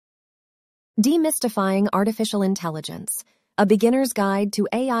Demystifying Artificial Intelligence, a beginner's guide to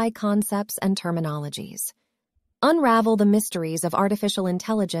AI concepts and terminologies. Unravel the mysteries of artificial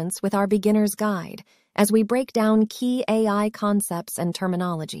intelligence with our beginner's guide as we break down key AI concepts and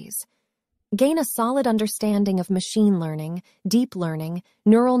terminologies. Gain a solid understanding of machine learning, deep learning,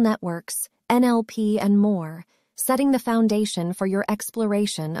 neural networks, NLP, and more, setting the foundation for your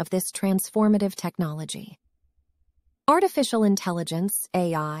exploration of this transformative technology. Artificial intelligence,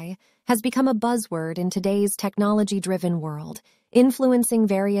 AI, has become a buzzword in today's technology-driven world, influencing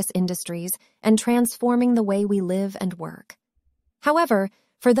various industries and transforming the way we live and work. However,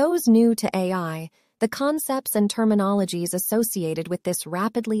 for those new to AI, the concepts and terminologies associated with this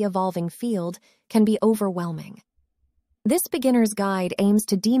rapidly evolving field can be overwhelming. This beginner's guide aims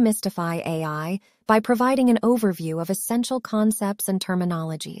to demystify AI by providing an overview of essential concepts and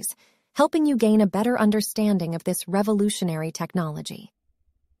terminologies, helping you gain a better understanding of this revolutionary technology.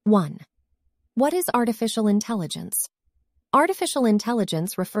 1. What is artificial intelligence? Artificial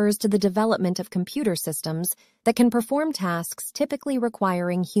intelligence refers to the development of computer systems that can perform tasks typically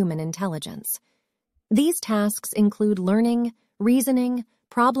requiring human intelligence. These tasks include learning, reasoning,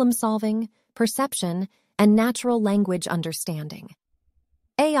 problem-solving, perception, and natural language understanding.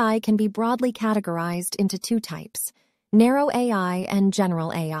 AI can be broadly categorized into two types: narrow AI and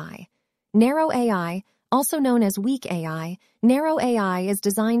general AI. Narrow AI, also known as weak AI, narrow AI is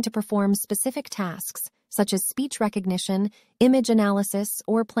designed to perform specific tasks, such as speech recognition, image analysis,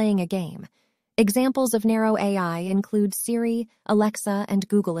 or playing a game. Examples of narrow AI include Siri, Alexa, and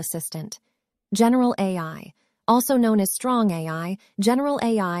Google Assistant. General AI, also known as strong AI, general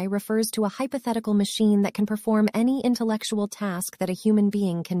AI refers to a hypothetical machine that can perform any intellectual task that a human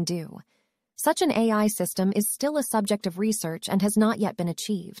being can do. Such an AI system is still a subject of research and has not yet been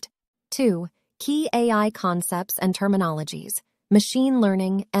achieved. 2. Key AI concepts and terminologies. Machine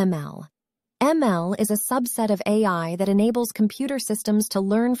learning, ML. ML is a subset of AI that enables computer systems to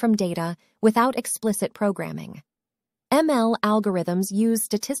learn from data without explicit programming. ML algorithms use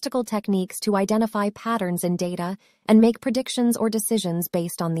statistical techniques to identify patterns in data and make predictions or decisions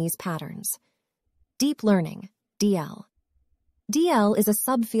based on these patterns. Deep learning, DL. DL is a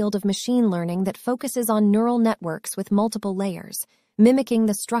subfield of machine learning that focuses on neural networks with multiple layers, mimicking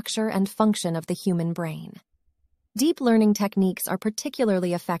the structure and function of the human brain. Deep learning techniques are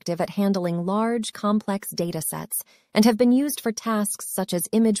particularly effective at handling large, complex data sets and have been used for tasks such as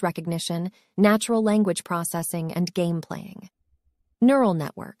image recognition, natural language processing, and game playing. Neural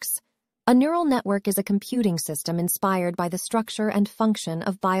networks. A neural network is a computing system inspired by the structure and function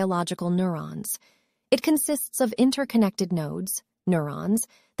of biological neurons. It consists of interconnected nodes, neurons,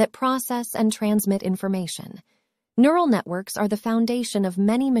 that process and transmit information. Neural networks are the foundation of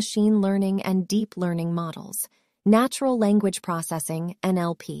many machine learning and deep learning models. Natural language processing,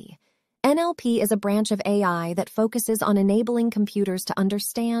 NLP. NLP is a branch of AI that focuses on enabling computers to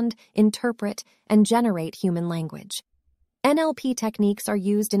understand, interpret, and generate human language. NLP techniques are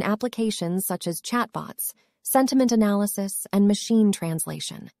used in applications such as chatbots, sentiment analysis, and machine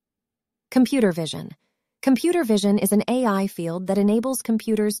translation. Computer vision. Computer vision is an AI field that enables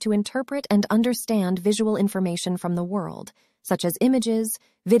computers to interpret and understand visual information from the world, such as images,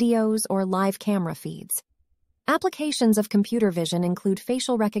 videos, or live camera feeds. Applications of computer vision include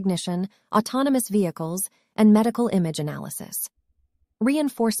facial recognition, autonomous vehicles, and medical image analysis.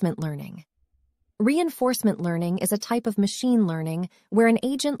 Reinforcement learning. Reinforcement learning is a type of machine learning where an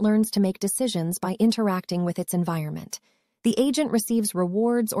agent learns to make decisions by interacting with its environment. The agent receives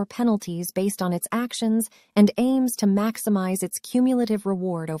rewards or penalties based on its actions and aims to maximize its cumulative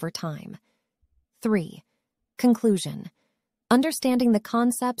reward over time. 3. Conclusion. Understanding the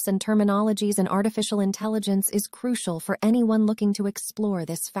concepts and terminologies in artificial intelligence is crucial for anyone looking to explore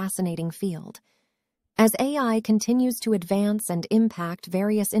this fascinating field. As AI continues to advance and impact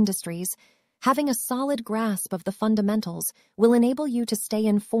various industries, having a solid grasp of the fundamentals will enable you to stay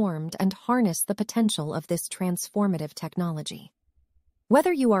informed and harness the potential of this transformative technology.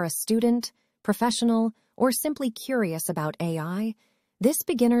 Whether you are a student, professional, or simply curious about AI, this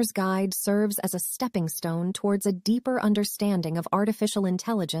beginner's guide serves as a stepping stone towards a deeper understanding of artificial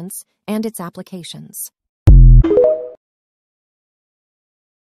intelligence and its applications.